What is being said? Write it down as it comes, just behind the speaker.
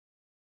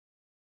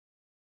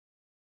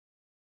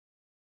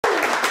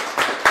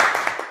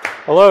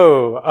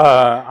Hello,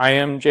 I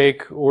am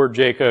Jake or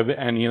Jacob,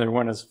 and either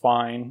one is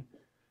fine.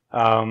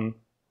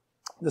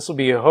 This will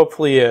be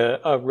hopefully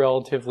a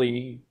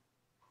relatively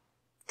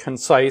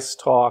concise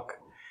talk.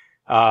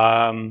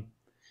 In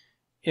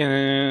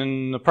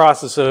the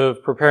process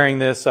of preparing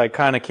this, I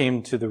kind of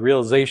came to the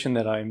realization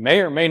that I may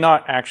or may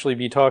not actually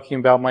be talking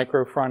about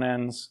micro front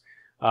ends,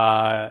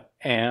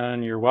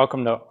 and you're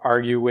welcome to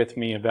argue with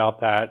me about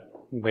that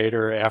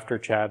later after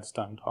Chad's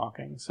done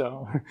talking.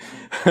 So.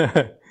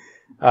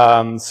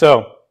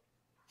 So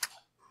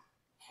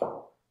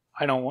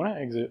I don't want to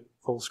exit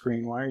full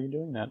screen. Why are you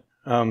doing that?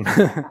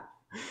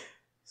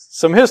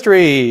 Some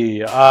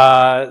history.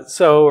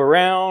 So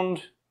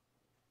around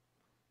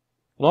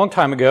a long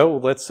time ago,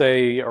 let's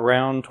say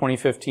around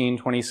 2015,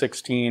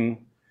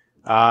 2016,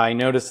 I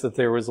noticed that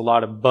there was a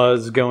lot of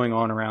buzz going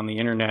on around the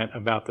internet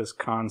about this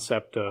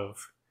concept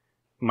of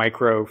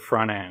micro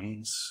front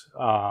ends.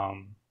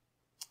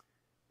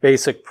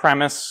 Basic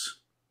premise.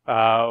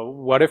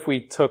 What if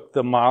we took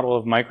the model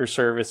of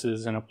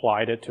microservices and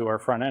applied it to our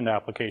front-end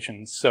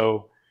applications?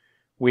 So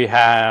we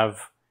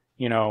have,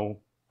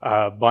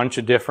 a bunch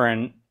of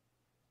different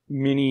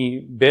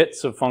mini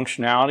bits of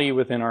functionality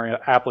within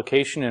our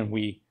application, and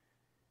we,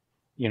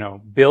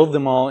 build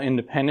them all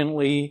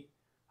independently,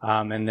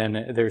 and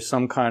then there's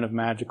some kind of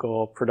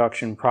magical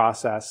production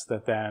process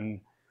that then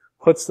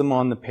puts them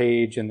on the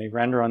page, and they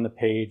render on the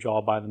page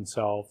all by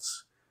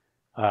themselves.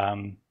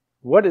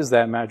 What is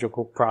that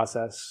magical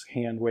process?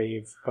 Hand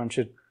wave. A bunch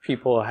of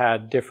people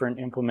had different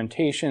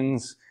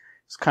implementations.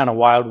 It's kind of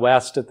Wild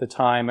West at the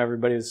time.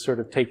 Everybody was sort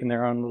of taking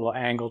their own little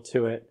angle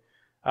to it.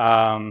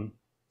 And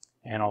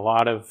a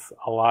lot of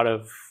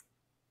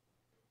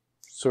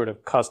sort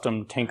of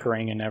custom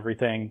tinkering and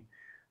everything.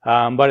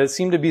 But it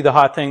seemed to be the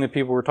hot thing that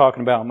people were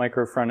talking about,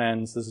 micro front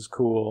ends. This is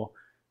cool.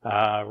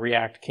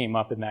 React came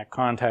up in that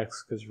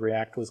context because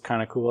React was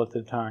kind of cool at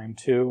the time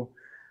too.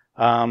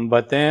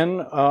 But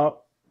then,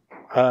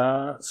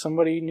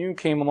 somebody new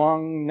came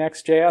along,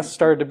 Next.js,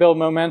 started to build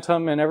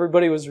momentum, and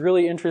everybody was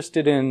really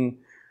interested in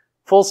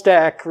full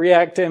stack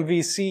React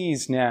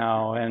MVCs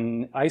now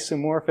and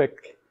isomorphic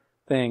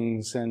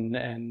things.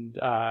 And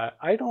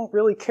I don't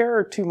really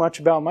care too much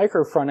about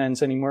micro front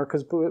ends anymore,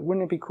 because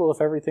wouldn't it be cool if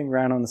everything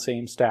ran on the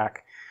same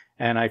stack?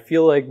 And I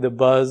feel like the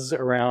buzz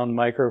around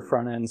micro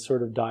front ends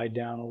sort of died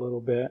down a little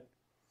bit.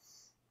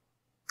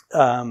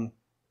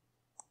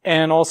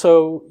 And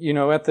also,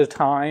 at the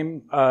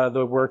time,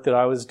 the work that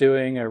I was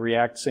doing, a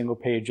React single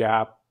page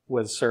app,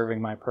 was serving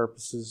my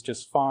purposes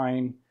just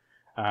fine.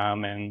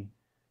 And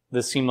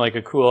this seemed like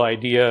a cool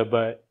idea,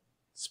 but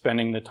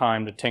spending the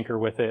time to tinker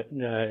with it,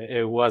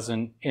 it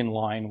wasn't in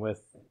line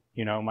with,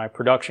 my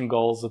production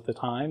goals at the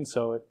time.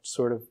 So it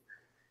sort of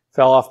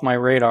fell off my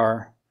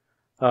radar,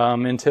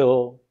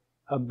 until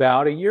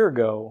about a year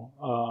ago.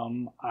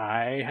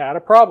 I had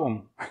a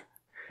problem.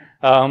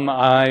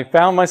 I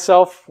found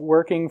myself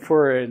working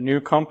for a new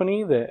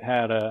company that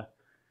had a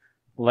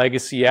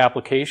legacy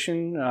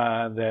application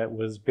that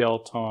was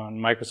built on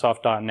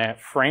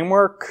Microsoft.NET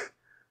Framework,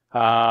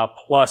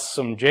 plus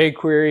some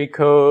jQuery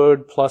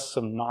code, plus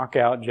some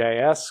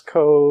Knockout.js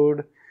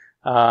code,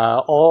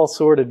 all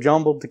sort of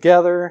jumbled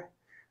together.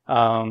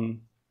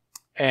 And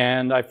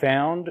I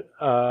found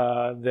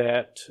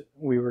that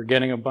we were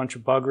getting a bunch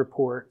of bug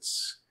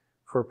reports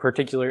for a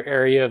particular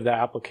area of the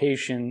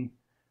application.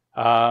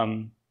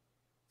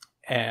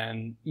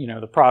 And,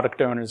 the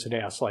product owners had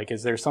asked,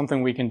 is there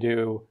something we can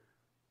do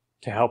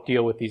to help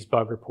deal with these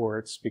bug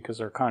reports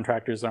because our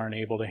contractors aren't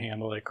able to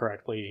handle it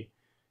correctly?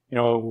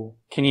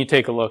 Can you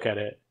take a look at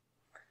it?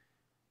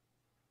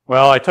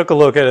 Well, I took a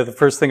look at it. The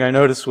first thing I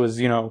noticed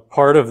was,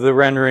 part of the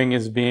rendering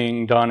is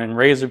being done in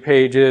Razor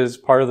Pages,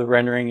 part of the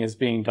rendering is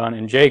being done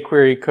in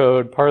jQuery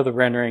code, part of the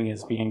rendering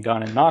is being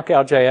done in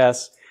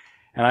Knockout.js.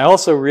 And I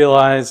also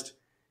realized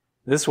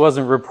this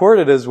wasn't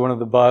reported as one of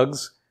the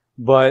bugs,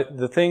 but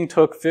the thing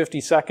took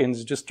 50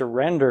 seconds just to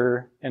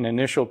render an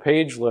initial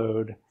page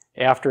load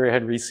after it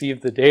had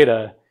received the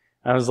data.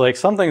 I was like,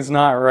 something's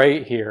not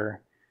right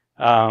here.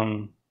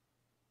 And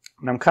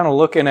I'm kind of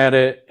looking at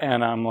it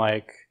and I'm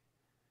like,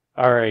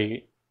 all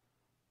right,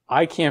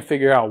 I can't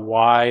figure out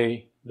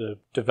why the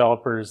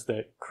developers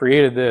that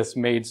created this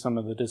made some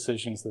of the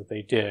decisions that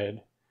they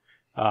did.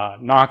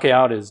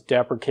 Knockout is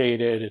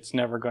deprecated. It's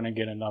never going to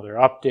get another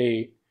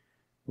update.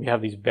 We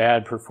have these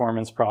bad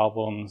performance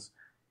problems.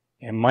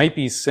 It might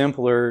be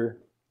simpler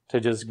to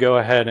just go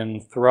ahead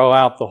and throw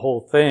out the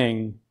whole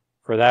thing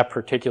for that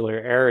particular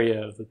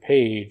area of the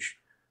page,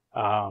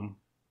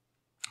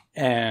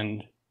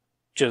 and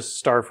just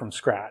start from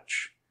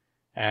scratch.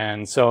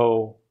 And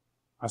so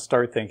I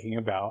started thinking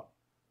about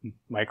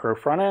micro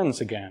front ends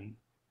again.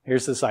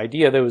 Here's this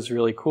idea that was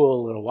really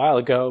cool a little while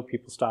ago.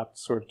 People stopped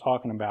sort of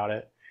talking about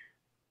it.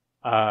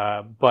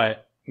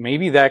 But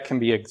maybe that can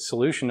be a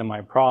solution to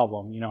my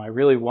problem. I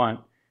really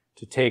want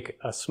to take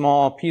a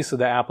small piece of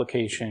the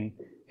application,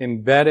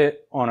 embed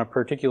it on a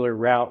particular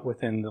route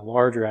within the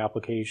larger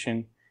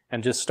application,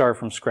 and just start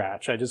from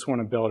scratch. I just want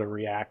to build a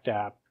React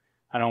app.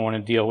 I don't want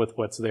to deal with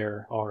what's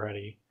there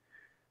already.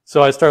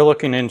 So I started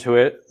looking into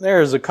it.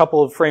 There's a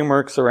couple of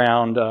frameworks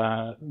around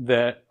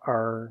that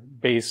are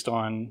based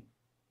on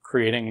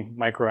creating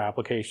micro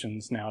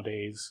applications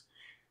nowadays.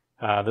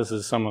 This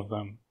is some of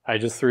them. I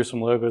just threw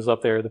some logos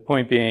up there. The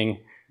point being,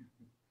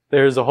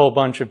 there's a whole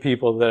bunch of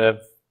people that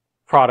have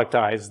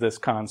productized this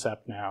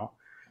concept now.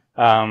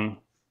 So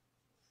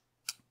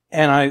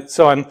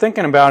I'm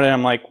thinking about it.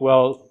 I'm like,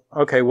 well,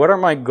 okay, what are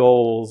my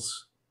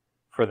goals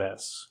for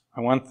this? I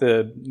want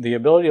the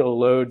ability to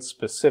load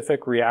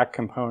specific React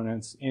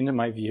components into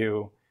my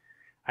view.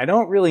 I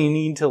don't really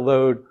need to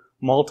load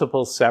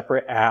multiple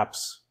separate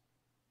apps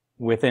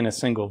within a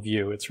single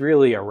view. It's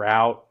really a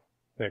route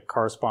that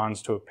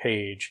corresponds to a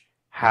page,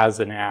 has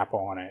an app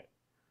on it.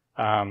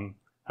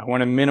 I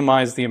want to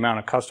minimize the amount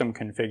of custom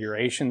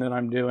configuration that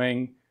I'm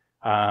doing.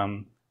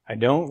 I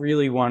don't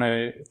really want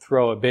to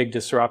throw a big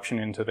disruption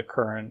into the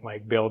current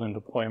build and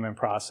deployment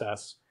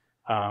process.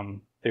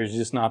 There's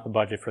just not the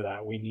budget for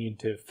that. We need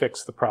to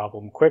fix the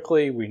problem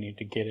quickly. We need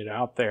to get it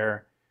out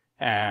there,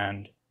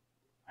 and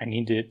I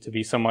need it to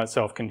be somewhat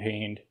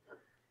self-contained.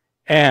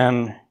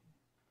 And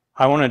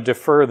I want to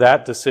defer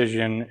that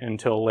decision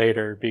until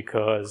later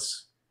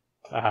because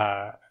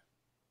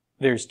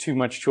there's too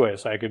much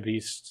choice. I could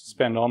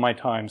spend all my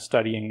time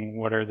studying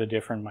what are the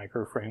different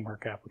micro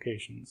framework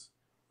applications.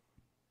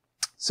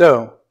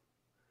 So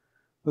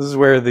this is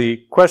where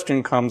the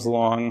question comes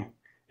along.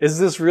 Is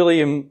this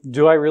really,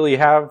 do I really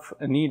have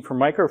a need for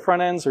micro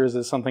front ends, or is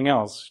it something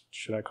else?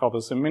 Should I call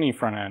this a mini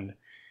front end?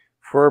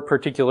 For a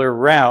particular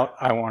route,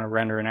 I want to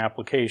render an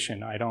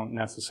application. I don't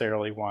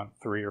necessarily want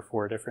 3 or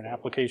 4 different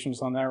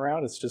applications on that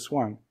route. It's just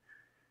one.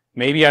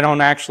 Maybe I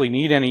don't actually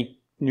need any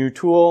new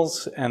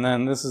tools, and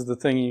then this is the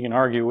thing you can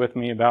argue with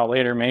me about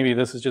later. Maybe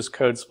this is just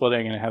code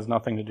splitting and it has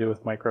nothing to do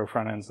with micro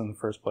front ends in the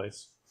first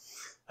place.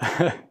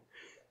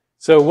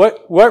 So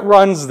what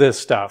runs this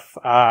stuff?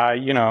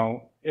 You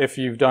know, if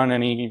you've done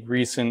any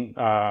recent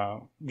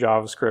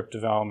JavaScript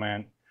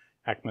development,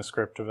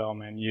 ECMAScript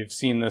development, you've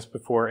seen this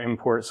before: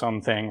 import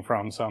something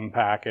from some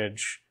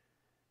package.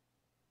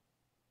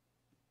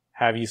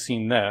 Have you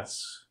seen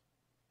this?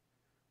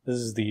 This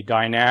is the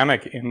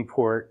dynamic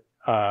import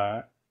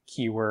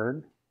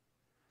keyword.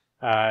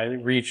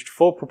 It reached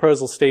full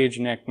proposal stage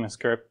in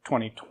ECMAScript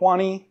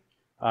 2020.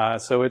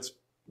 So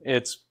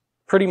it's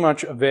pretty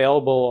much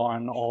available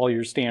on all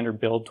your standard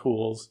build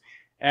tools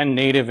and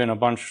native in a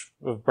bunch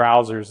of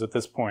browsers at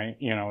this point.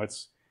 You know,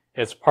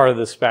 it's part of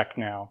the spec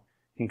now.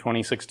 In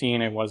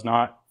 2016, it was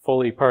not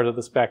fully part of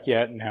the spec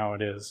yet. Now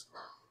it is.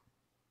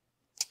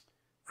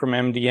 From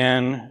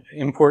MDN,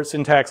 import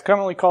syntax,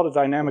 commonly called a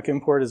dynamic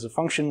import, is a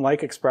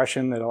function-like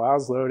expression that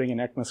allows loading an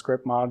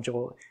ECMAScript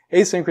module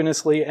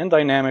asynchronously and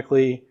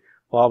dynamically,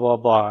 blah, blah,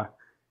 blah.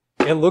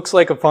 It looks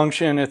like a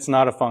function. It's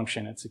not a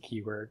function. It's a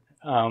keyword.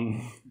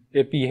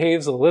 It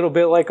behaves a little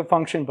bit like a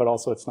function, but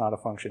also it's not a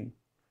function.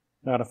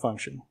 Not a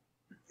function.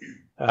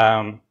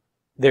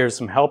 There's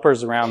some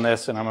helpers around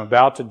this, and I'm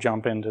about to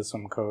jump into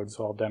some code,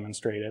 so I'll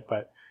demonstrate it.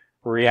 But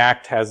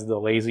React has the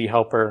lazy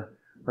helper.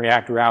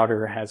 React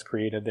Router has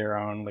created their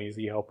own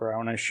lazy helper. I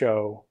want to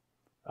show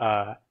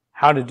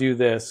how to do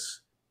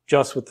this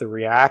just with the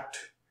React,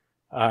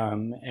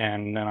 and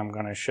then I'm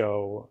going to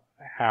show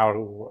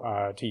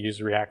how to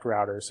use React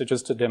Router. So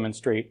just to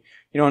demonstrate,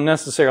 you don't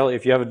necessarily,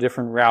 if you have a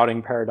different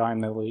routing paradigm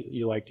that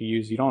you like to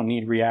use, you don't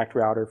need React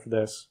Router for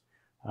this.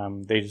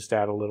 They just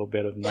add a little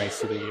bit of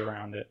nicety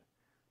around it.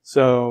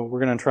 So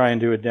we're going to try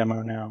and do a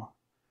demo now.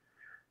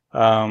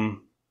 And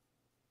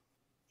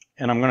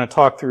I'm going to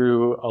talk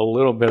through a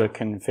little bit of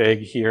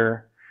config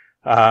here.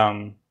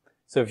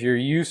 So if you're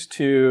used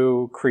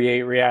to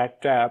create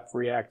React app,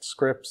 React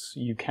scripts,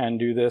 you can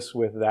do this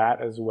with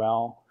that as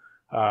well.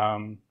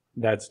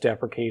 That's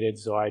deprecated,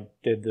 so I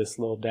did this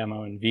little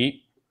demo in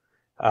Vite.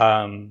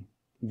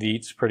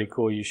 Vite's pretty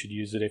cool. You should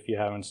use it if you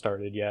haven't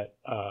started yet.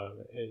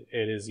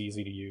 It is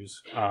easy to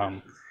use.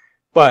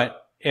 But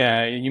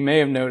you may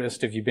have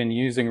noticed if you've been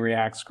using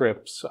React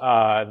scripts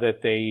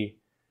that they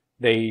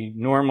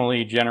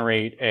normally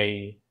generate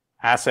a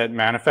asset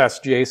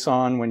manifest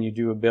JSON when you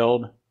do a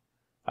build.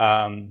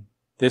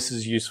 This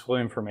is useful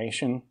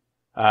information.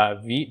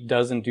 Vite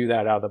doesn't do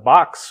that out of the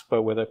box,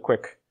 but with a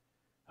quick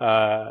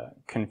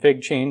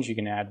config change, you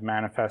can add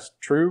manifest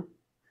true,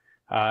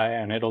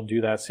 and it'll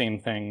do that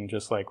same thing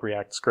just like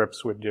React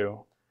scripts would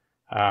do.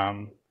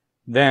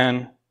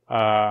 Then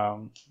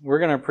we're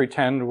going to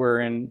pretend we're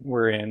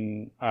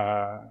in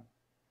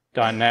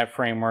 .NET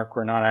Framework.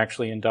 We're not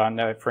actually in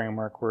 .NET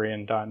Framework. We're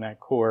in .NET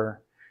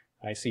Core.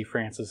 I see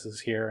Francis is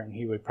here, and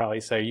he would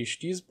probably say, you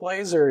should use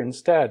Blazor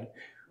instead.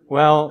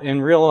 Well,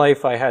 in real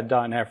life, I had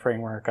 .NET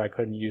Framework. I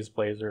couldn't use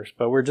Blazor,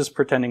 but we're just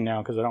pretending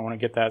now because I don't want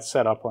to get that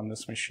set up on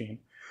this machine.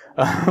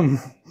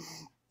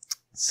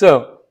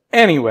 So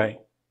anyway,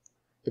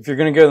 if you're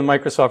going to go the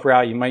Microsoft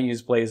route, you might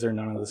use Blazor.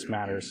 None of this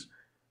matters.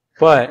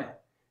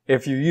 But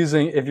if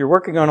you're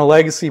working on a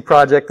legacy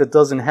project that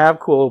doesn't have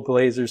cool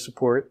Blazor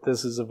support,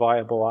 this is a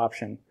viable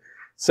option.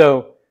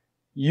 So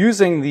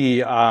using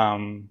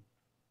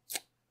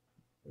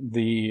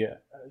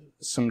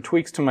some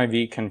tweaks to my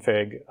Vite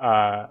config,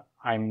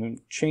 I'm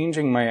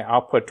changing my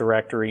output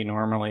directory.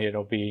 Normally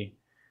it'll be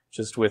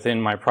just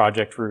within my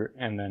project root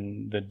and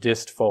then the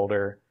dist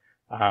folder.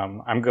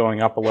 I'm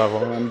going up a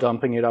level and I'm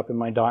dumping it up in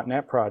my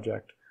 .NET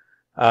project.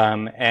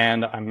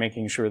 And I'm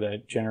making sure that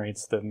it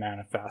generates the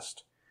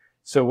manifest.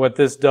 So what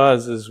this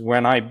does is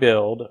when I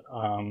build,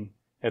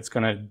 it's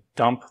going to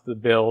dump the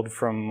build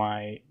from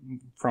my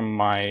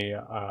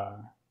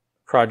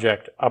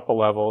project up a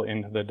level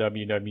into the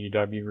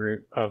www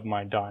root of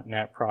my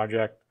 .NET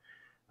project.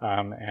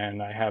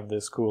 And I have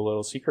this cool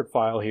little secret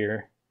file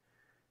here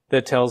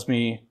that tells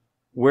me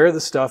where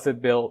the stuff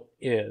it built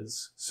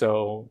is.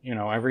 So, you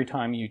know, every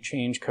time you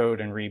change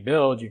code and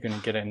rebuild, you're going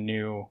to get a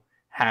new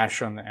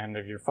hash on the end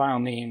of your file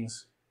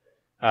names.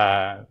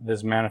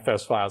 This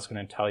manifest file is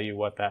going to tell you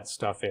what that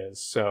stuff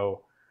is.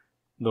 So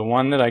the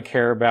one that I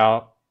care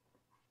about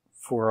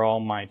for all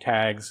my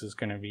tags is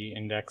going to be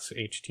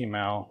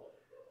index.html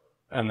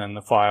and then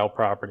the file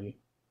property.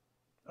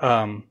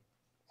 Then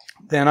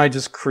I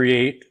just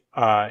create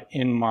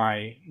in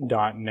my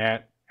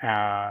 .NET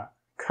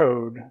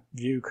code,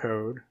 view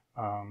code,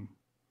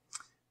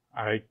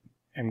 I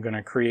am going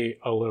to create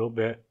a little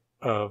bit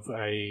of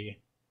a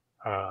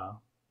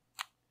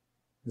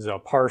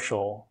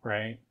partial,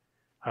 right?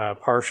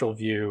 Partial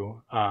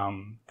view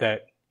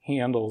that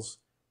handles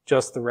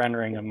just the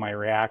rendering of my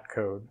React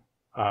code.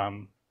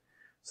 So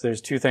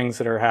there's two things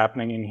that are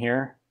happening in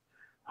here.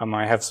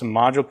 I have some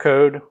module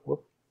code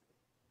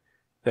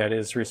that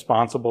is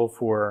responsible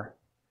for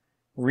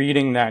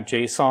reading that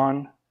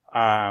JSON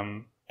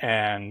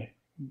and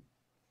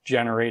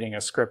generating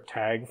a script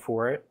tag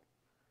for it,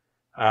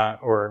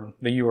 or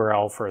the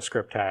URL for a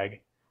script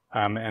tag.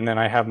 And then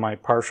I have my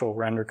partial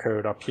render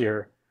code up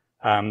here.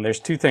 There's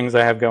two things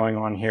I have going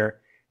on here.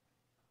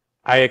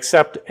 I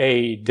accept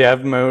a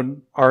dev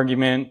mode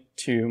argument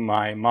to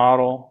my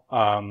model.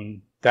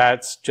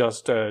 That's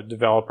just a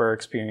developer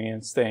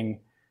experience thing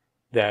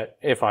that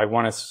if I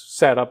want to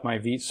set up my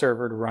Vite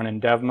server to run in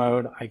dev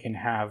mode, I can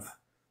have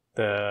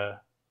the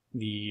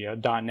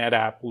 .NET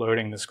app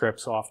loading the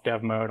scripts off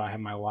dev mode. I have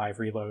my live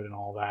reload and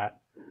all that.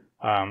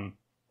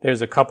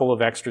 There's a couple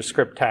of extra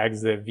script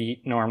tags that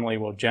Vite normally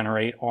will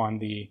generate on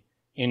the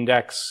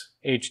index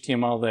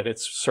HTML that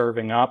it's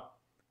serving up.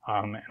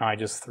 And I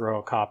just throw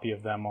a copy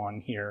of them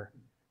on here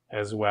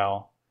as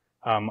well.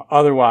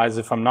 Otherwise,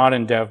 if I'm not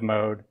in dev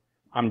mode,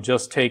 I'm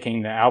just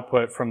taking the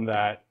output from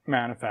that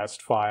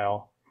manifest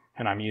file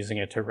and I'm using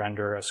it to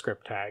render a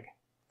script tag.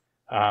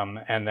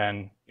 And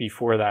then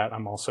before that,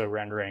 I'm also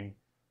rendering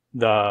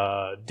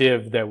the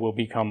div that will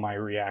become my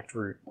React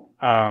root.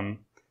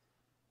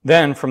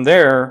 Then from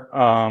there,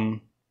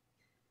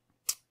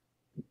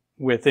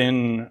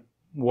 within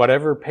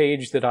whatever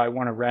page that I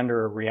want to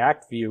render a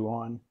React view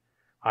on,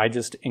 I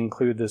just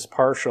include this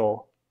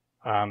partial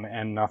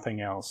and nothing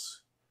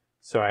else.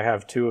 So I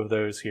have two of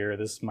those here.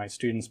 This is my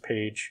students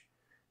page,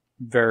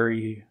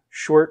 very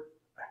short.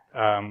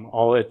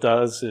 All it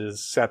does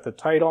is set the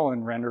title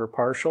and render a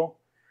partial.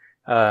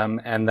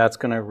 And that's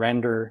going to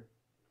render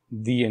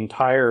the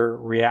entire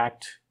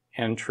React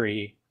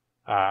entry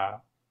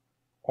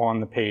on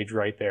the page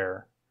right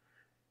there.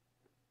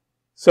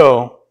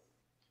 So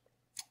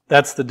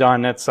that's the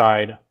 .NET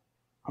side.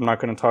 I'm not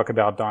going to talk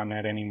about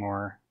 .NET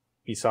anymore,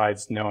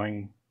 besides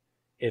knowing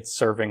it's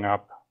serving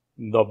up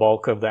the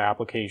bulk of the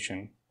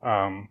application.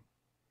 I'm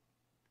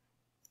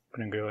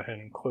going to go ahead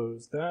and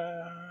close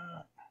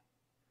that.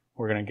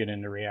 We're going to get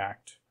into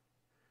React.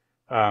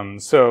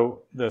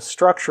 So the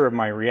structure of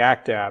my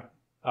React app,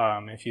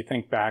 if you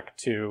think back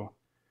to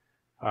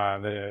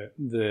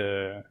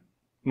the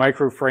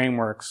micro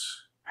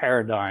frameworks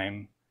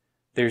paradigm,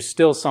 there's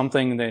still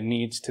something that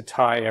needs to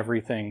tie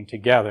everything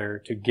together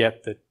to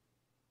get the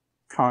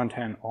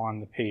content on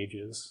the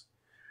pages.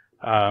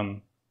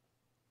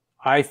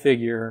 I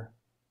figure,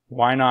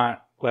 why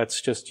not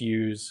let's just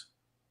use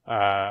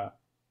a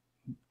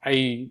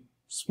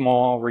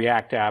small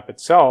React app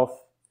itself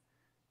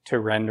to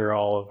render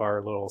all of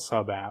our little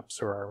sub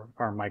apps or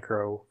our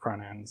micro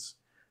front ends.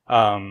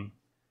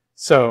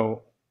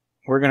 So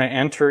we're going to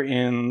enter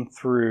in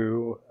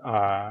through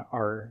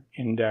our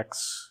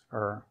index,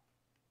 or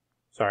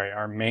sorry,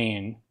 our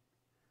main.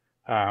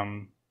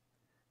 The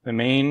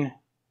main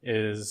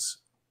is,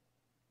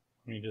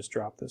 let me just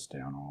drop this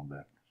down a little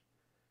bit.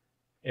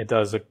 It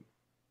does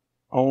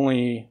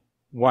only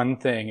one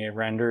thing. It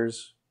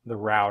renders the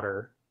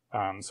router.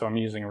 So I'm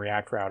using a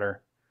React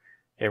router.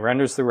 It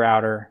renders the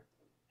router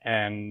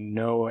and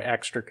no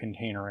extra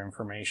container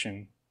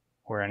information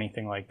or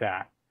anything like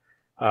that.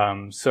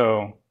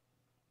 So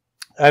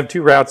I have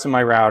two routes in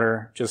my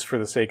router. Just for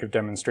the sake of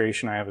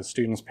demonstration, I have a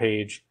students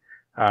page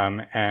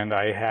and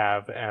I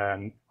have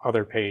an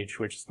other page,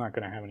 which is not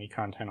going to have any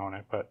content on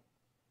it, but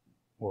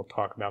we'll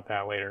talk about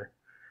that later.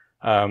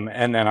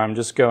 And then I'm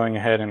just going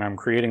ahead and I'm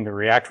creating the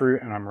React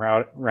route and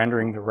I'm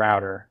rendering the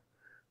router.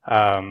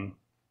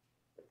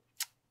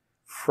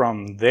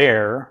 From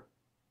there,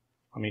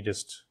 let me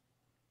just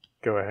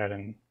go ahead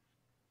and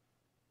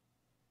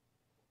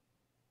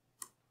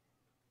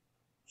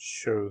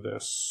show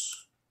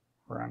this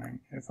running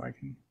if I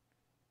can.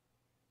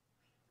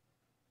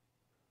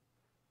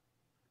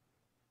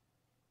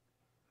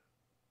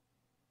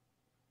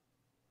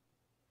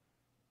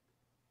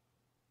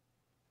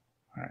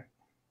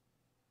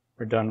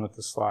 we're done with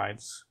the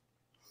slides.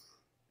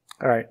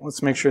 All right,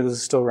 let's make sure this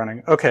is still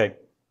running. Okay,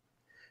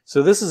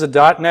 so this is a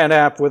 .NET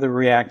app with a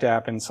React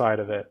app inside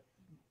of it.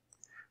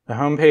 The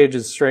home page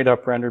is straight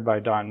up rendered by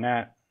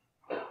 .NET.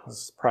 This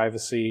is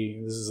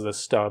privacy. This is the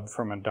stub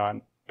from a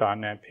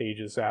 .NET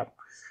Pages app.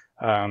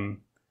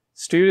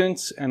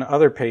 Students and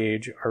other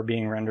page are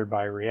being rendered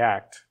by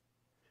React.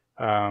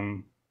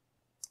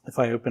 If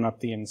I open up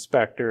the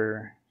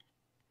inspector,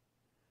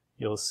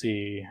 you'll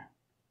see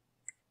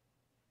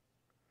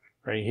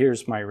right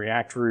here's my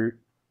React root.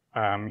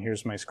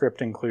 Here's my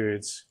script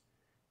includes,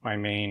 my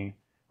main.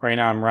 Right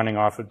now I'm running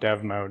off of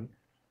dev mode.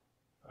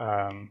 All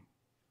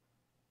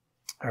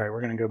right,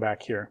 we're going to go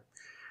back here.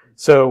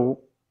 So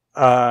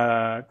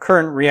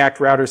current React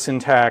router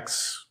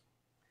syntax,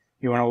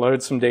 you want to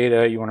load some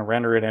data, you want to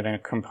render it in a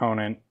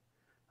component.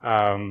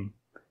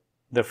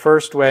 The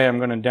first way I'm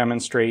going to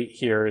demonstrate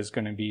here is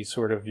going to be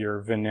sort of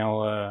your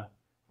vanilla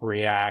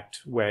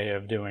React way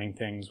of doing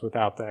things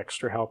without the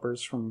extra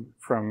helpers from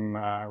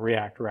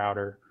React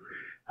router.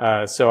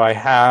 So I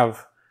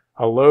have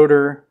a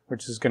loader,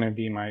 which is going to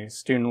be my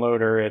student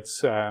loader.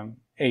 It's API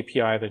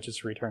that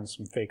just returns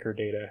some faker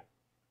data.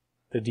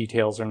 The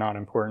details are not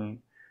important.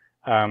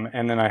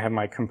 And then I have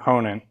my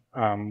component,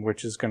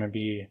 which is going to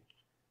be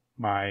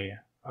my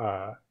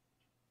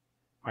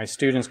my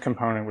students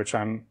component, which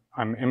I'm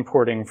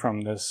importing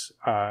from this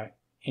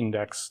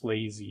index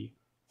lazy.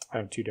 I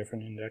have two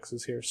different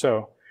indexes here.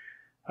 So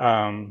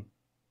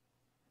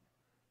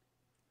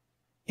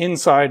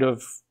inside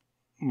of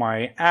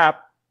my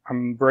app,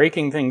 I'm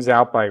breaking things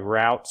out by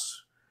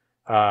routes.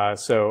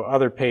 So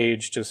other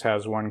page just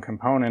has one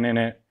component in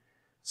it.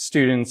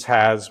 Students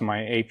has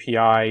my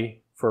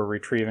API for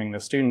retrieving the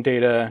student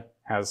data,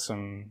 has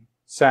some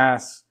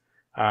SAS,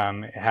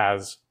 it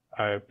has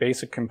a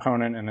basic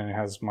component, and then it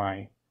has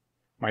my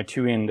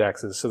two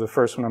indexes. So the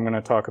first one I'm going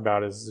to talk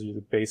about is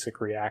the basic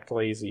React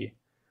lazy.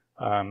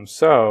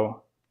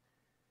 So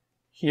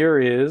here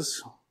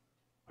is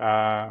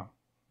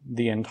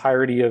the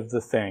entirety of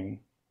the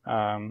thing.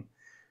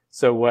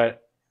 So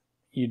what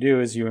you do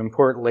is you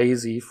import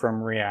lazy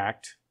from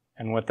React,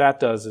 and what that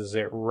does is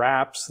it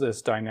wraps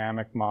this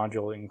dynamic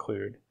module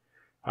include.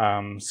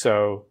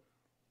 So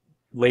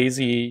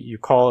lazy, you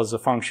call as a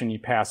function, you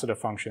pass it a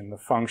function. The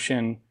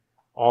function,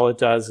 all it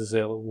does is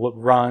it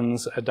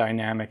runs a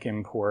dynamic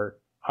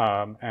import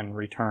and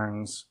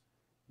returns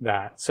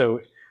that.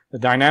 So the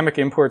dynamic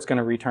import is going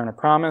to return a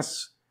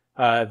promise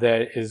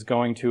that is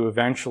going to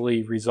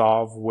eventually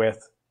resolve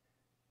with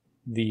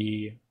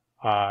the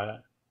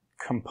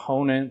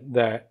component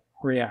that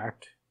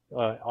React,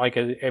 like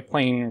a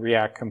plain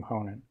React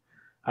component.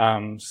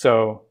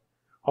 So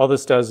all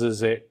this does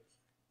is it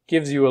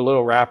gives you a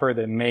little wrapper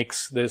that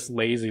makes this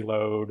lazy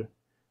load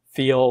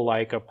feel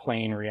like a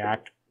plain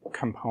React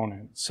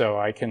component. So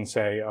I can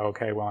say,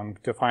 okay, well, I'm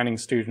defining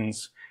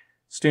students.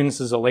 Students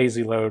is a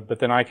lazy load, but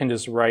then I can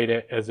just write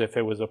it as if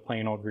it was a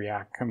plain old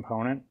React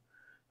component,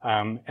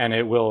 and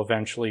it will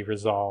eventually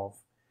resolve.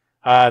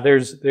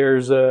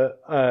 There's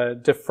a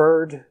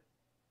deferred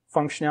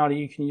functionality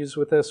you can use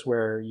with this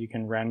where you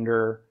can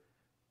render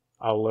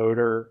a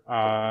loader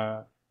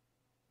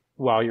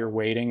while you're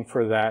waiting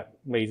for that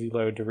lazy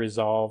load to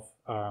resolve.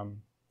 I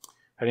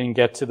didn't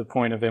get to the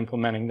point of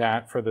implementing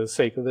that for the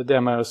sake of the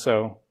demo,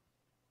 so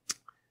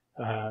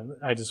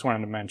I just wanted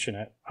to mention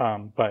it.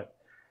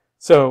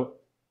 So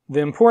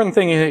the important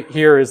thing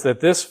here is that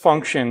this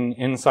function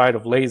inside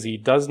of lazy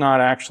does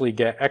not actually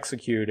get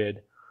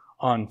executed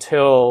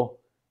until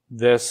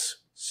this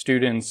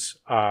student's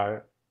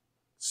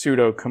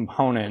pseudo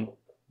component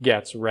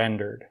gets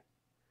rendered.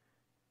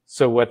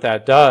 So what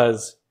that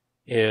does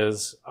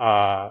is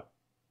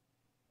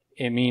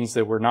it means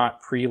that we're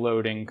not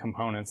preloading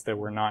components that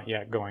we're not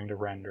yet going to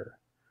render.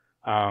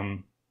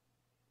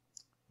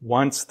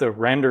 Once the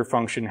render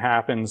function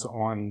happens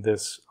on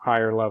this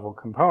higher level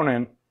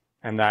component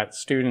and that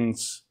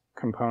student's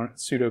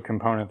component, pseudo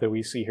component that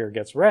we see here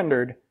gets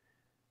rendered,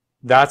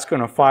 that's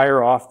going to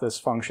fire off this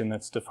function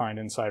that's defined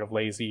inside of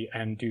lazy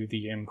and do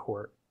the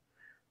import.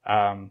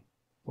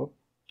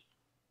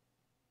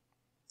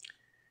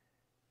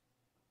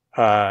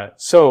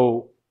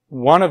 So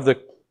one of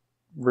the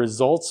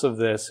results of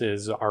this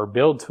is our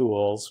build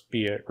tools,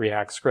 be it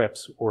React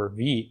scripts or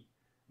Vite,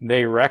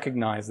 they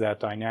recognize that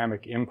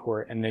dynamic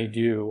import and they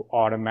do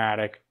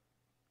automatic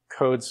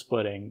code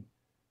splitting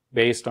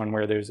based on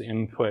where those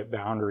input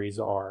boundaries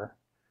are,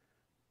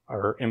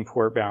 or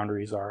import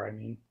boundaries are, I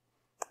mean.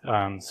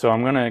 So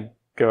I'm going to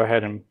go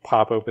ahead and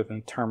pop open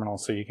the terminal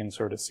so you can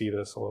sort of see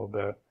this a little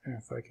bit,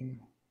 if I can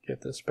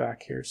get this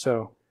back here.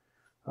 So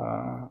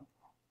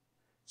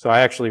I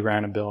actually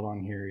ran a build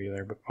on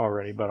here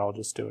already, but I'll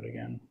just do it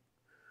again.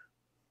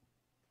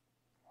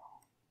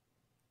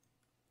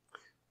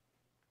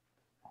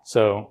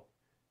 So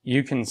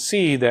you can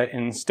see that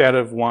instead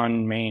of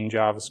one main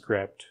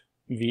JavaScript,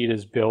 Vite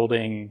is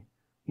building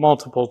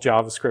multiple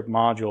JavaScript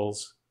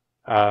modules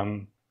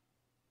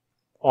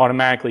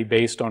automatically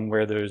based on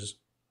where those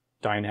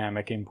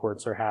dynamic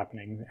imports are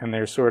happening. And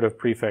they're sort of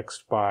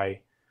prefixed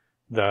by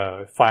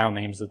the file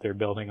names that they're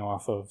building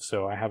off of.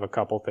 So I have a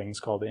couple things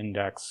called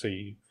index, so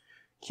you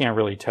can't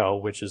really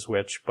tell which is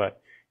which,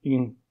 but you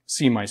can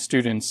see my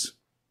students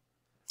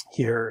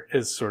here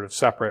is sort of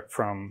separate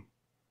from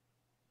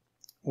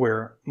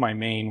where my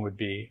main would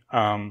be.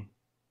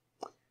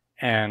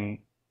 And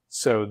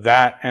so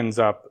that ends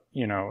up,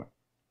 you know,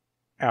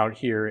 out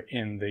here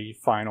in the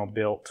final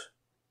built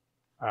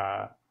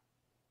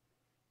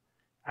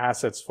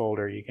assets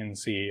folder. You can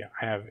see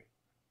I have,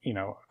 you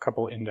know, a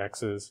couple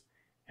indexes,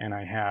 and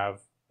I have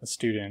the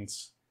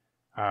students,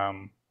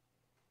 and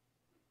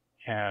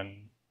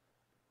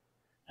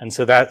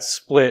so that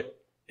split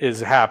is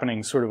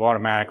happening sort of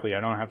automatically. I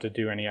don't have to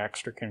do any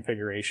extra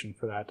configuration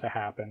for that to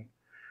happen.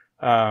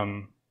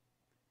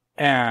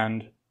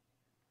 And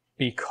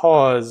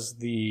because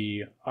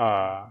the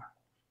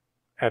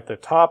at the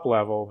top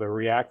level, the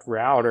React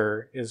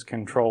router is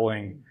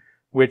controlling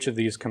which of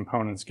these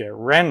components get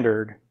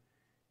rendered,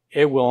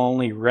 it will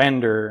only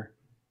render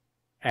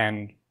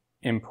and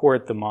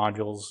import the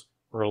modules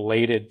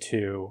related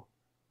to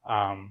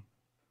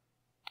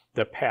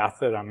the path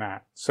that I'm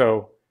at.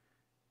 So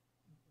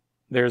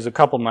there's a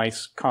couple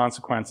nice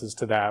consequences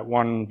to that.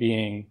 One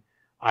being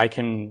I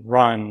can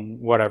run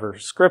whatever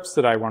scripts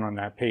that I want on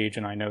that page,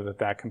 and I know that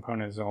that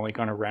component is only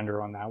going to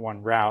render on that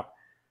one route.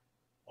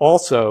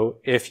 Also,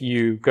 if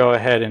you go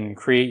ahead and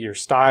create your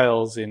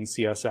styles in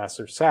CSS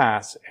or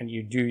Sass, and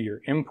you do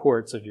your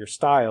imports of your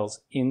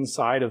styles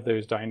inside of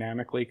those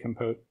dynamically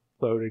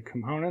loaded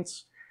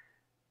components,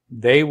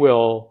 they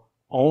will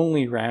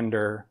only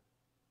render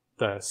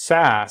the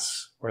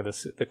Sass or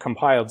the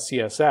compiled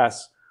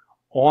CSS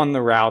on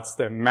the routes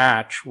that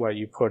match what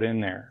you put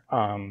in there.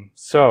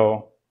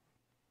 So,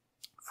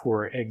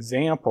 for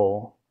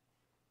example,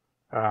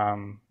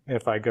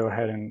 if I go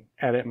ahead and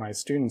edit my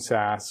student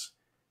Sass,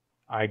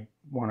 I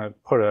want to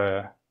put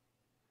a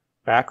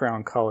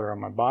background color on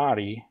my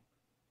body.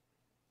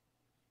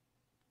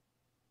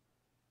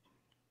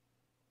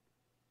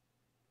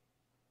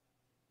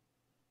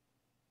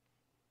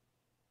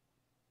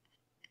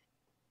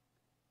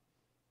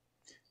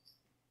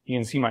 You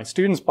can see my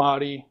student's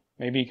body.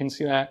 Maybe you can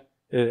see that.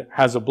 It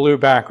has a blue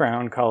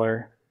background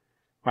color.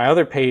 My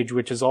other page,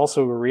 which is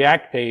also a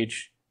React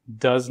page,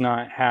 does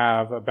not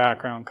have a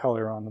background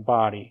color on the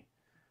body.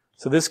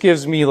 So this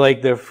gives me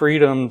like the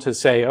freedom to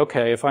say,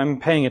 okay, if I'm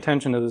paying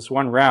attention to this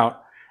one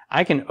route,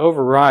 I can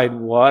override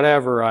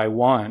whatever I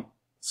want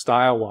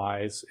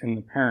style-wise in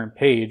the parent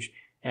page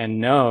and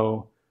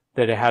know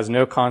that it has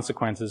no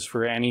consequences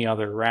for any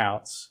other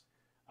routes.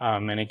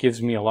 And it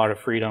gives me a lot of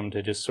freedom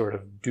to just sort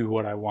of do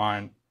what I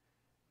want,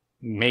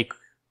 make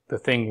the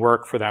thing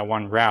work for that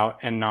one route,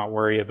 and not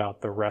worry about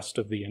the rest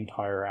of the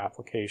entire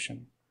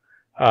application.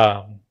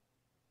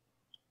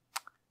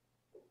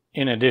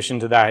 In addition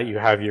to that, you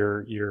have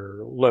your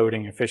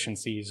loading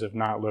efficiencies of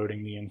not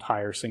loading the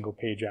entire single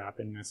page app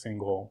in a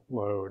single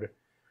load.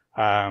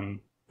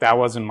 That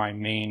wasn't my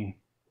main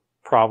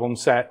problem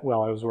set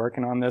while I was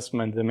working on this.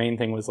 The main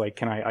thing was like,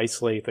 can I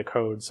isolate the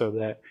code so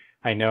that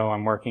I know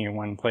I'm working in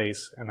one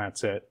place, and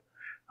that's it.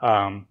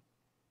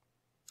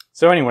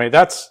 So anyway,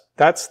 that's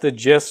the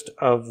gist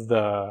of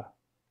the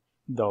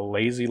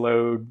lazy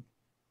load,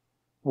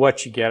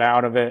 what you get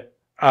out of it.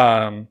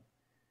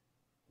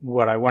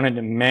 What I wanted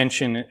to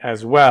mention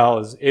as well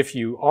is if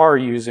you are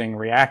using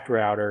React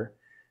Router,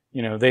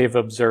 you know, they've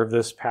observed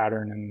this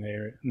pattern,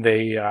 and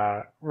they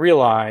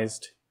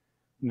realized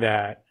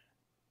that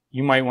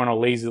you might want to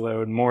lazy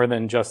load more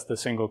than just the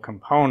single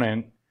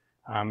component.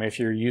 If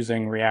you're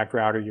using React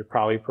Router, you're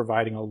probably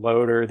providing a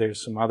loader.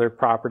 There's some other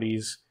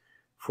properties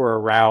for a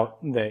route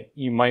that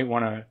you might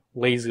want to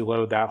lazy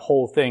load that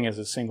whole thing as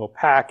a single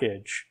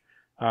package.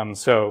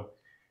 So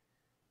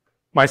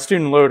my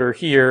student loader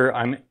here,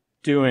 I'm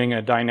doing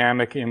a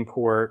dynamic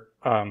import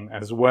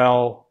as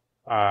well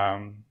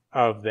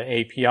of the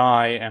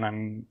API, and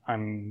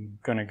I'm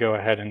going to go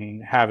ahead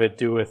and have it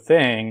do a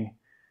thing.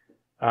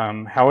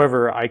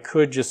 However, I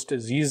could just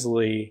as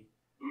easily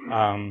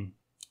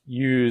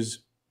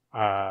use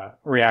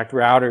React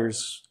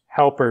Router's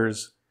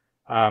helpers.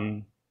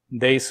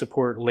 They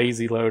support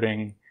lazy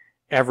loading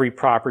every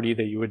property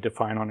that you would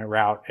define on a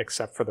route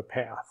except for the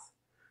path.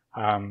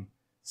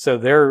 So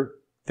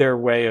their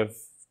way of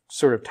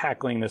sort of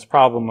tackling this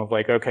problem of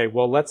like, okay,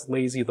 well, let's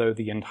lazy load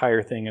the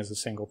entire thing as a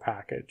single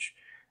package.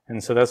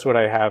 And so that's what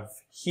I have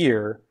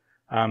here.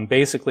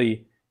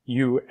 Basically,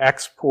 you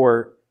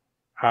export,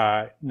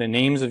 the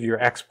names of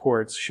your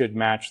exports should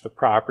match the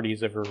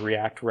properties of a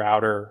React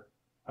router.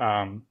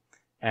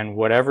 And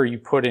whatever you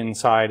put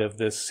inside of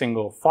this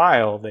single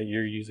file that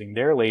you're using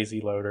their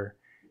lazy loader,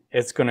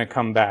 it's going to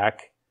come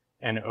back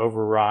and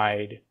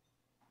override,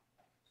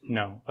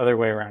 no, other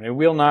way around. It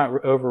will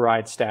not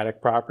override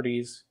static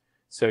properties.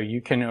 So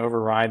you can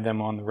override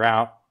them on the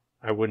route.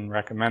 I wouldn't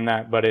recommend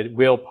that, but it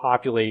will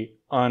populate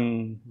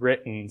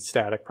unwritten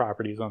static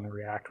properties on the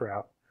React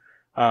route.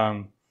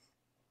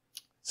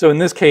 So in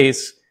this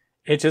case,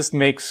 it just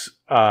makes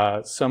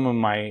some of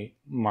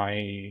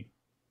my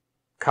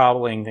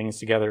cobbling things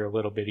together a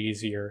little bit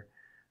easier.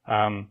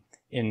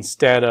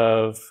 Instead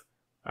of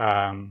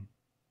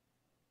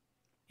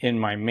in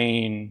my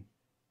main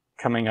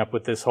coming up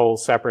with this whole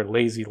separate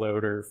lazy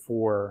loader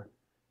for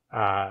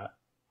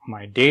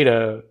my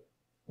data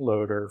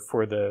loader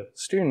for the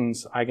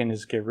students, I can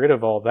just get rid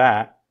of all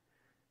that.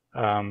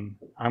 I'm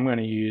going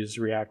to use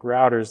React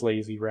Router's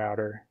lazy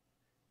router,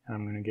 and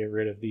I'm going to get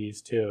rid of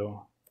these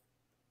too.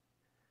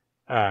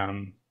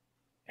 And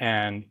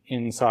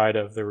inside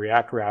of the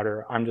React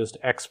router, I'm just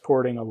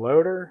exporting a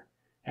loader,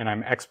 and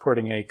I'm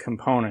exporting a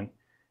component.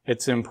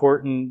 It's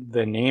important,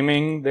 the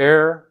naming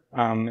there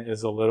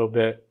is a little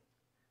bit,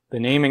 the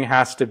naming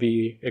has to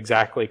be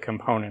exactly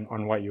component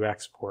on what you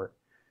export.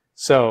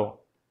 So,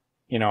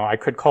 you know, I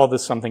could call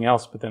this something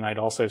else, but then I'd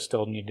also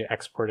still need to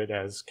export it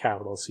as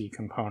capital C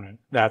component.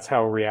 That's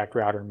how React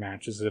Router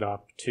matches it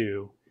up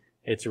to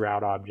its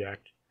route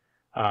object.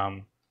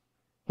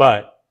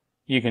 But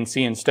you can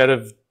see instead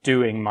of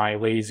doing my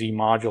lazy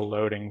module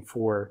loading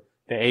for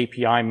the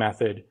API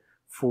method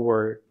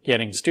for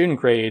getting student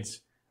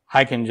grades,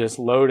 I can just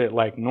load it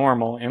like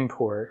normal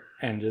import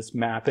and just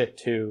map it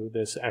to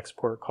this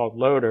export called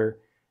loader,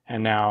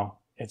 and now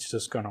it's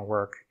just going to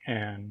work.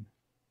 And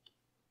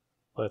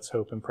let's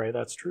hope and pray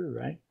that's true,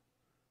 right?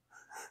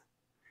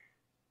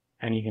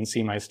 And you can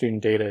see my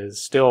student data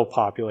is still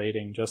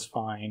populating just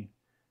fine.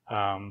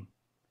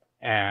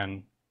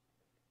 And,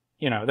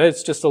 you know,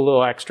 that's just a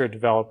little extra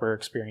developer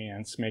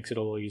experience, makes it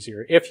a little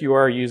easier. If you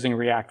are using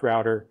React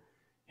Router,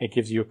 it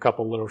gives you a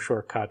couple little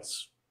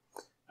shortcuts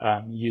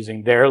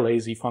using their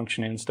lazy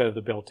function instead of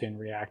the built-in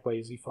React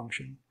lazy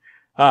function.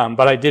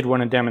 But I did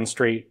want to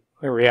demonstrate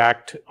the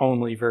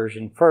React-only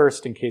version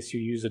first in case you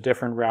use a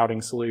different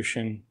routing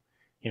solution.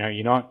 You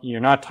know, you're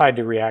not tied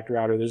to React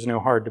Router. There's no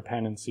hard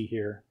dependency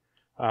here.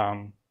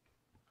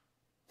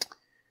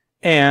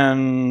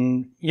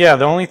 And yeah,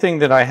 the only thing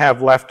that I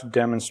have left to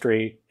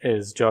demonstrate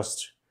is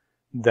just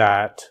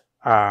that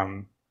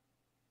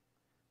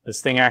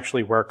this thing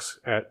actually works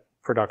at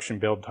production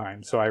build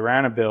time. So I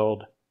ran a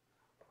build.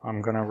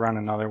 I'm going to run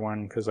another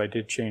one because I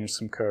did change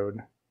some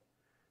code.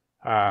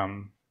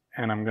 And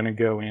I'm going to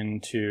go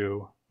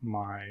into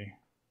my,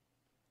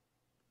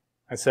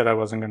 I said I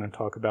wasn't going to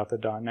talk about the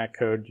 .NET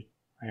code.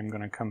 I am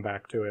going to come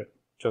back to it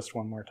just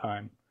one more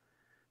time.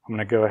 I'm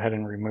going to go ahead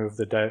and remove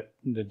the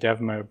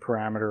dev mode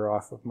parameter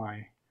off of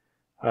my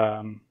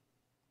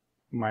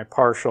my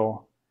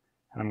partial,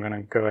 and I'm going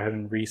to go ahead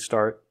and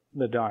restart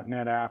the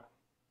 .NET app.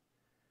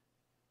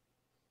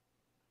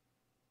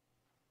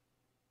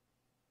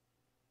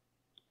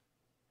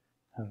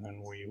 And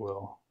then we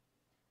will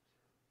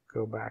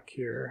go back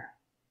here.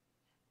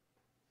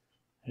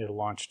 It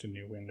launched a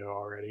new window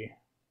already.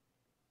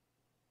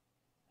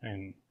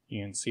 And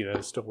you can see that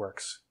it still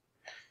works.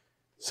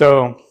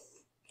 So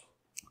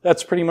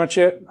that's pretty much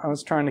it. I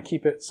was trying to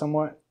keep it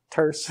somewhat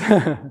terse.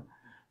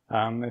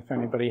 If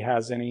anybody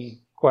has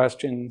any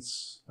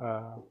questions,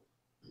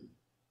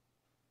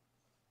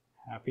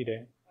 happy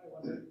to.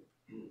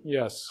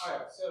 Yes. All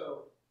right.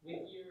 So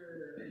with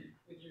your,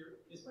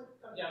 this might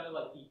come down to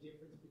like the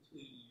difference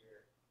between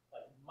your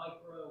like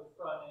micro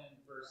front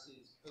end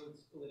versus code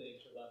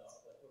splitting dilemma,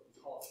 like what we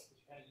call it, which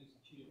you're kind of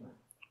using two different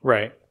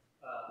right.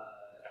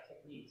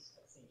 Techniques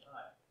at the same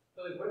time.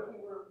 So like, what if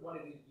we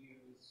wanted to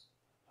use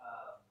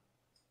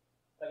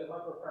like a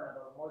micro front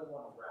end or more than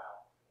one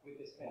route with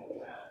this kind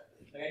of pattern?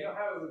 Like I know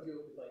how it would do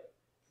it with like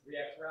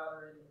React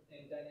Router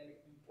and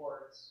dynamic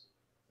imports,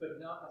 but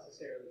not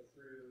necessarily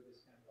through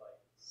this kind of like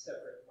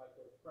separate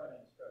micro front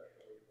end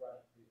structure where you're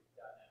running through the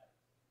 .NET.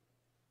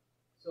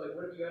 So like,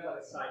 what if you had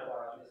like a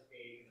sidebar on this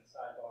page and a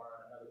sidebar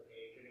on another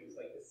page, and it was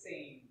like the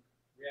same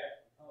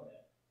React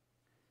component?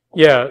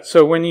 Yeah.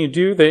 So when you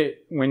do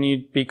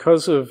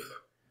because of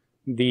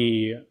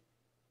the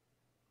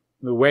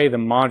way the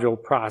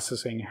module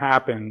processing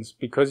happens,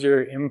 because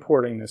you're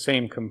importing the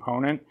same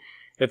component,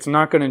 it's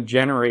not going to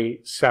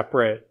generate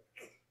separate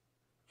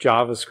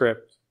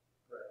JavaScript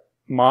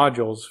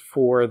modules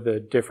for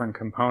the different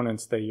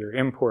components that you're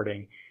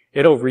importing.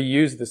 It'll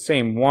reuse the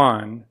same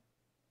one.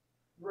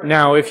 Right.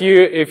 Now, if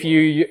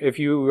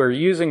you are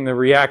using the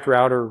React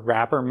Router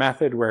wrapper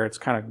method where it's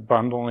kind of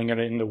bundling it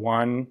into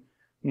one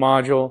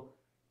module,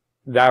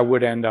 that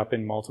would end up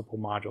in multiple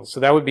modules. So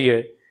that would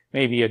be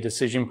maybe a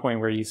decision point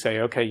where you say,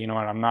 okay, you know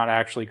what, I'm not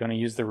actually going to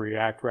use the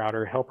React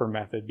Router helper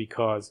method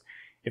because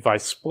if I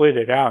split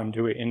it out and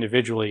do it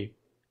individually,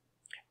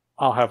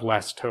 I'll have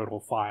less total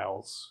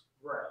files.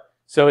 Right.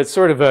 So it's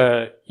sort of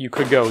you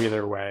could go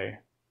either way.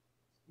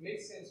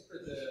 Makes sense for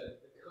the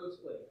code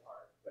splitting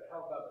part, but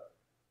how about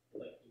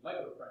like the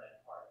micro front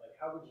end part? Like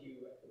how would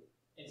you,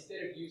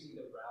 instead of using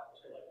the route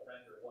to like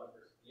render one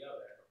versus the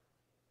other,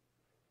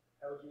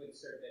 how would you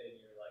insert that in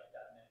your like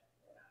 .NET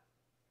app?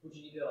 Would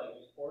you need to like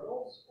use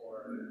portals,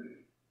 or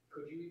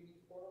could you even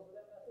use portals with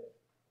that method?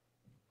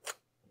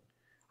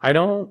 I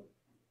don't.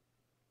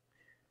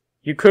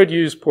 You could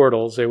use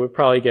portals. They would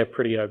probably get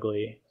pretty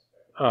ugly.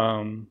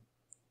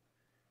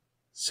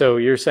 So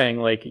you're saying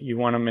like you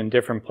want them in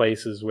different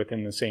places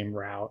within the same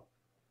route?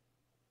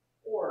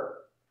 Or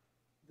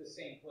the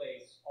same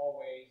place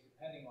always,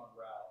 depending on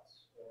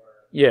routes? Or...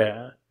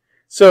 Yeah.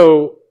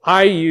 So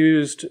I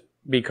used,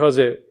 because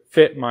it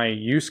fit my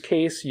use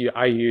case,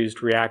 I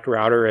used React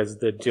Router as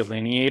the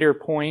delineator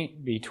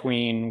point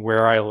between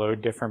where I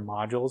load different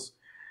modules.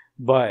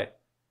 But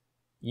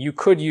you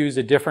could use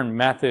a different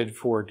method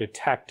for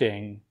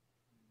detecting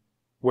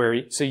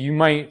so you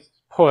might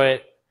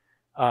put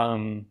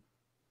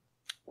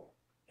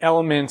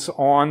elements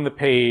on the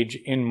page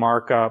in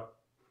markup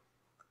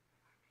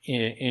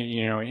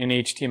in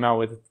HTML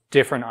with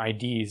different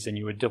IDs, and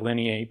you would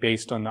delineate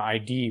based on the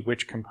ID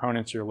which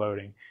components you're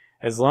loading.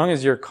 As long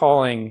as you're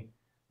calling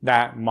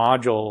that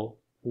module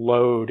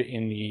load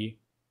in the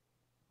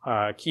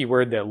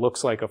keyword that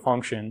looks like a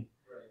function,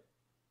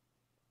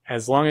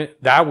 as long as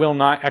that will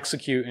not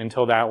execute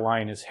until that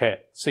line is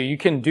hit. So you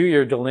can do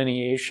your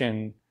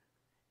delineation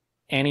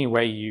any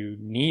way you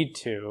need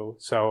to.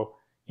 So,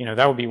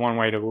 that would be one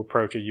way to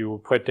approach it. You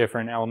would put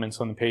different elements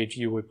on the page.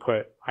 You would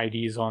put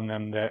IDs on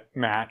them that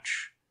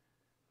match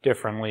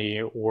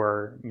differently,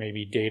 or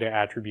maybe data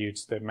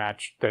attributes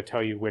that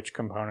tell you which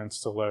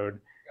components to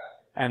load.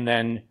 And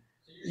then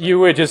you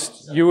would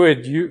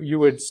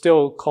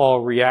still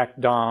call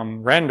React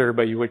DOM render,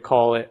 but you would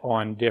call it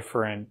on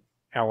different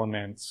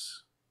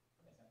elements.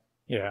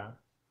 Yeah.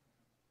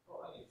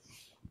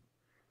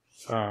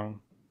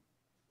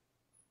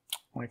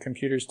 My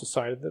computer's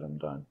decided that I'm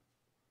done.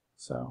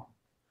 So,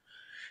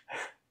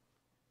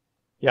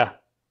 yeah. Could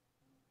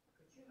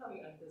you help me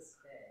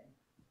understand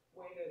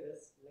whether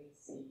this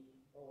lazy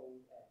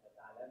mode and the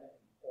dynamic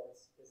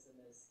imports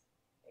business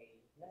a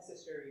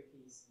necessary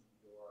piece in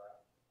your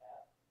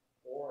app,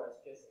 or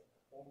it's just a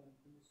performance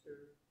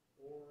booster,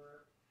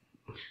 or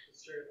to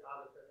serve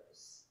other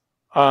purpose?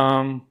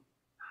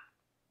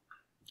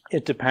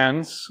 It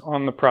depends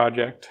on the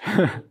project.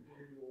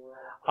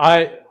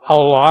 A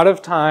lot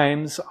of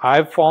times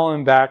I've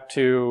fallen back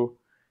to,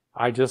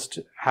 I just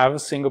have a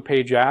single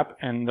page app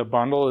and the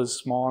bundle is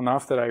small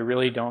enough that I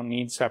really don't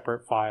need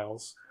separate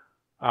files.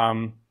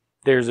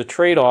 There's a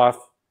trade-off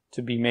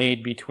to be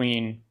made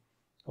between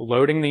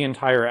loading the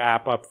entire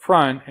app up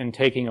front and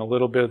taking a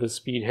little bit of the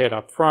speed hit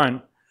up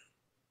front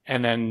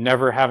and then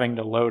never having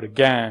to load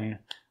again,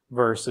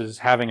 versus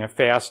having a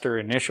faster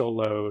initial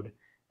load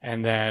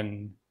and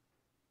then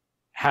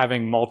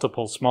having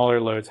multiple smaller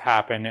loads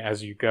happen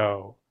as you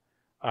go.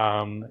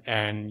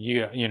 And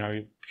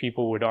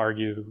people would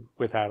argue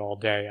with that all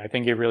day. I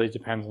think it really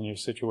depends on your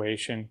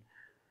situation.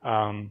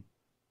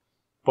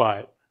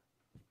 But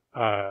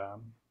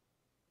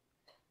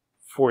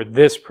for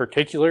this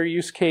particular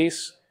use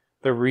case,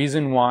 the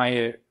reason why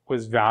it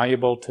was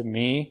valuable to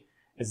me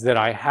is that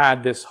I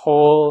had this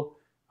whole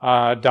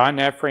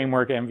 .NET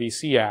Framework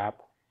MVC app,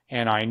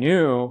 and I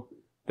knew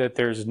that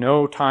there's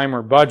no time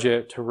or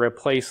budget to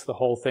replace the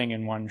whole thing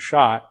in one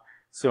shot.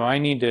 So I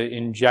need to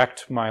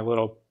inject my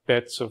little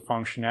bits of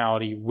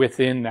functionality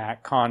within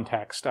that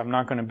context. I'm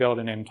not going to build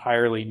an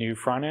entirely new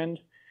front end.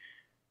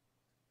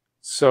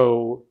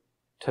 So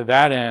to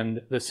that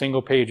end, the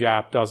single page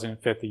app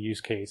doesn't fit the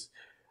use case.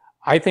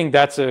 I think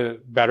that's a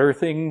better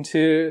thing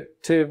to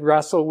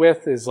wrestle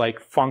with, is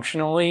like,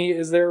 functionally,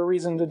 is there a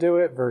reason to do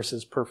it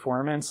versus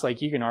performance?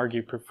 Like, you can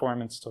argue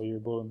performance till you're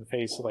blue in the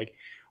face, like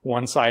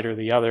one side or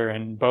the other,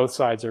 and both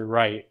sides are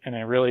right. And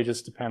it really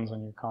just depends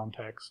on your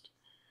context.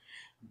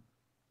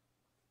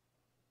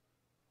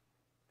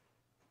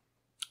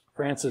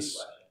 Francis,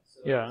 so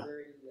yeah. Is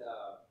there any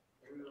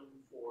room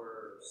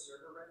for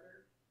server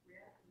render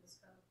React in this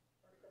kind of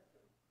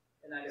architecture?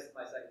 And I guess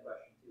my second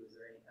question too, is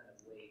there any kind of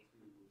way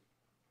to,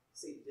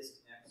 say,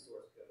 disconnect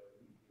source code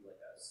and do like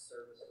a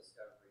service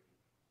discovery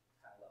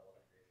kind of level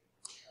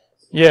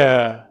integration?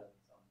 Yeah.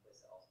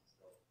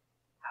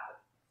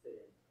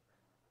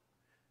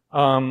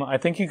 I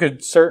think you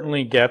could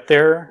certainly get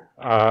there,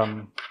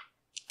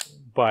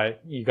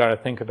 but you got to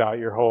think about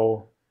your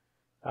whole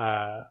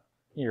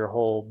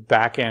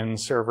back-end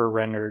server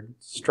rendered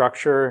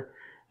structure.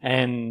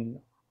 And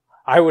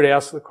I would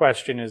ask the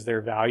question, is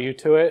there value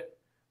to it?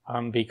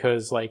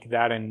 Because like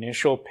that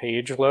initial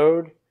page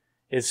load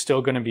is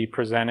still going to be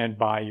presented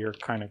by your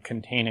kind of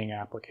containing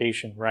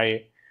application,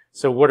 right?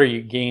 So what are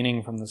you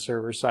gaining from the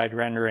server-side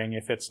rendering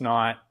if it's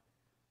not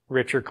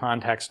richer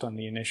context on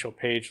the initial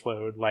page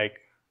load? Like,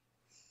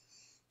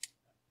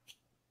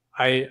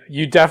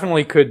 you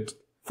definitely could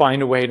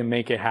find a way to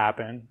make it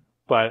happen,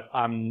 but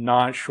I'm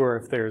not sure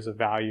if there's a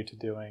value to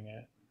doing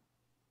it.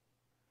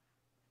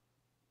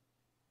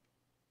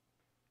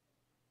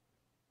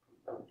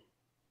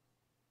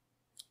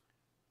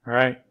 All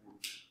right.